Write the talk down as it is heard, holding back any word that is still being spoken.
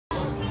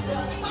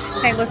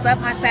Hey, what's up,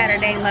 my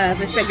Saturday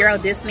loves? It's your girl,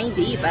 Disney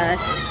Diva.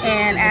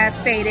 And as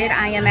stated,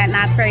 I am at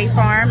Knott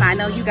Farm. I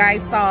know you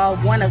guys saw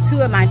one of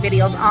two of my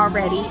videos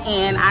already,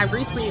 and I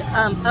recently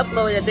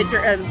uploaded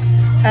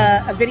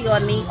a video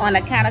of me on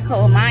a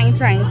Catacomb mine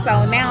train.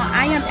 So now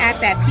I am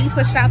at that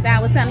pizza shop that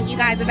I was telling you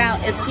guys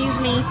about. Excuse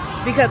me,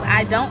 because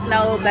I don't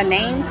know the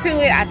name to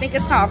it. I think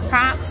it's called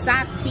Prop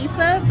Shop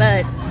Pizza,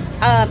 but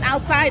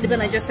outside the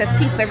building just says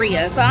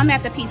pizzeria. So I'm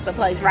at the pizza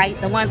place, right?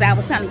 The one that I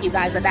was telling you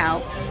guys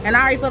about. And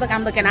I already feel like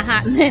I'm looking a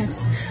hot mess.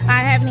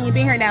 I haven't even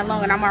been here that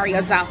long and I'm already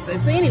exhausted.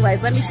 So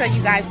anyways, let me show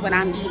you guys what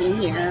I'm eating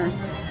here.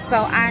 So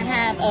I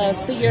have a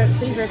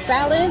Caesar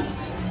salad.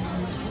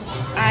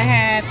 I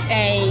have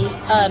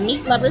a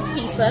meat lovers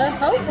pizza.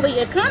 Hopefully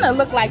it kind of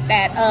looked like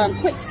that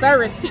quick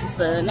service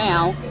pizza.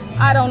 Now,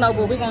 I don't know,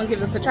 but we're going to give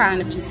this a try in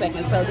a few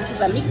seconds. So this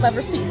is a meat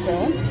lovers pizza.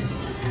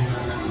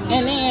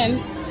 And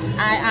then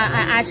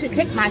I should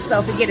kick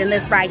myself for getting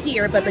this right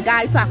here, but the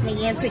guy talked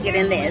me into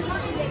getting this.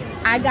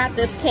 I got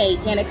this cake,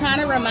 and it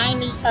kind of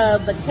reminded me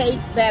of the cake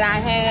that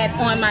I had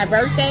on my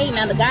birthday.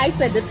 Now, the guy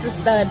said this is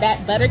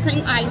that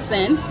buttercream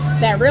icing,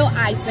 that real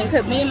icing,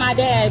 because me and my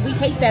dad, we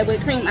hate that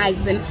with cream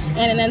icing, and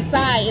then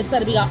inside it's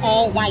going to be an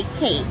all-white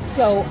cake.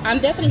 So I'm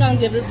definitely going to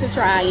give this a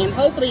try, and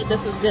hopefully this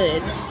is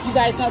good. You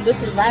guys know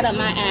this is right up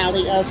my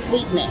alley of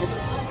sweetness.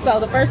 So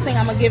the first thing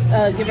I'm going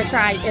to give a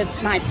try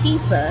is my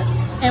pizza.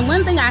 And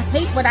one thing I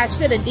hate, what I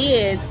should have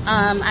did,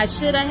 I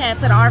should have had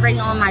put already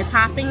on my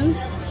toppings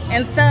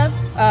and stuff,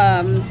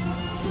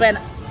 but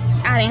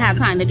I didn't have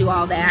time to do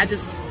all that. I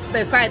just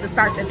decided to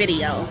start the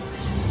video.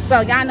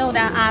 So y'all know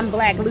that I'm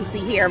Black Lucy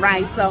here,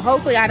 right? So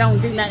hopefully I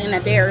don't do nothing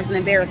embarrass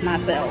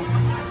myself.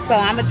 So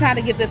I'm gonna try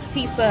to get this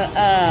pizza,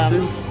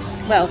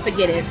 well,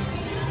 forget it.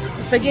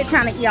 Forget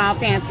trying to eat all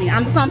fancy.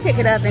 I'm just gonna pick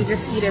it up and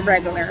just eat it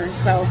regular.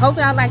 So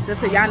hopefully I like this,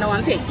 because y'all know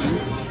I'm picky.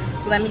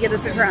 So let me give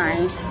this a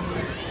try.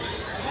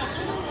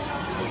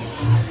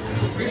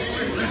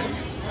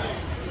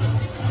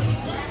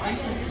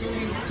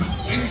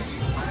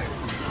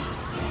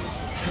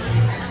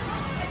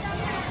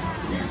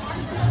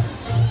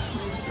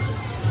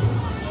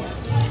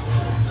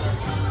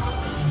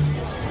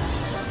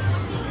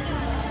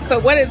 For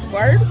what it's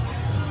worth,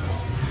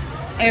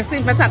 and see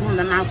if I talk with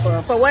my mouth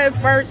full. For what it's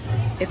worth,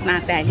 it's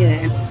not that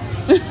good.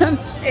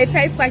 It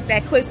tastes like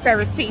that quick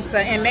service pizza,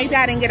 and maybe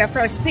I didn't get a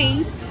fresh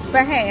piece,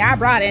 but hey, I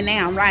brought it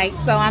now, right?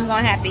 So I'm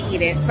gonna have to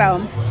eat it.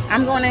 So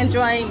I'm gonna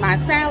enjoy my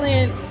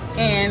salad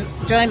and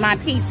enjoy my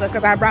pizza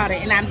because I brought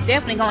it, and I'm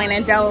definitely going to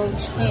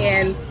indulge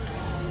in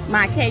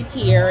my cake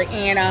here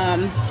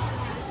and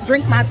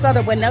drink my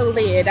soda with no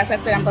lid. That's why I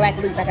said I'm Black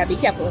Loose. I gotta be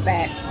careful with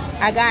that.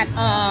 I got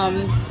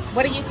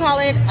what do you call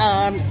it?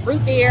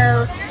 Root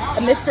beer,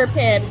 Mr.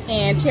 Pibb,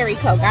 and cherry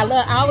Coke.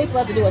 I always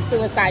love to do a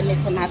suicide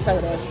mix with my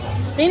sodas.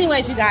 But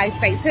anyways, you guys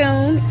stay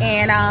tuned,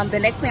 and the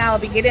next thing I will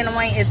be getting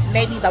on is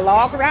maybe the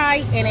log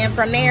ride, and then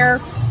from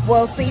there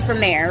we'll see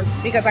from there,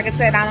 because like I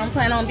said, I don't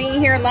plan on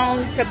being here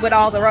long because with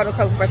all the roller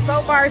coasters. But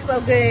so far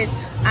so good.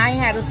 I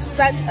had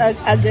such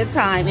a good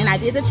time, and I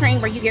did the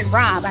train where you get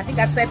robbed. I think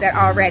I said that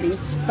already,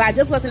 but I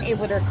just wasn't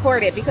able to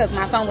record it because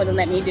my phone wouldn't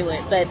let me do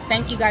it. But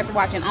thank you guys for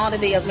watching all the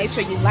videos. Make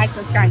sure you like,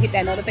 subscribe, hit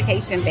that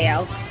notification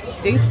bell.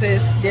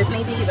 Deuces,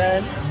 Disney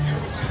Diva.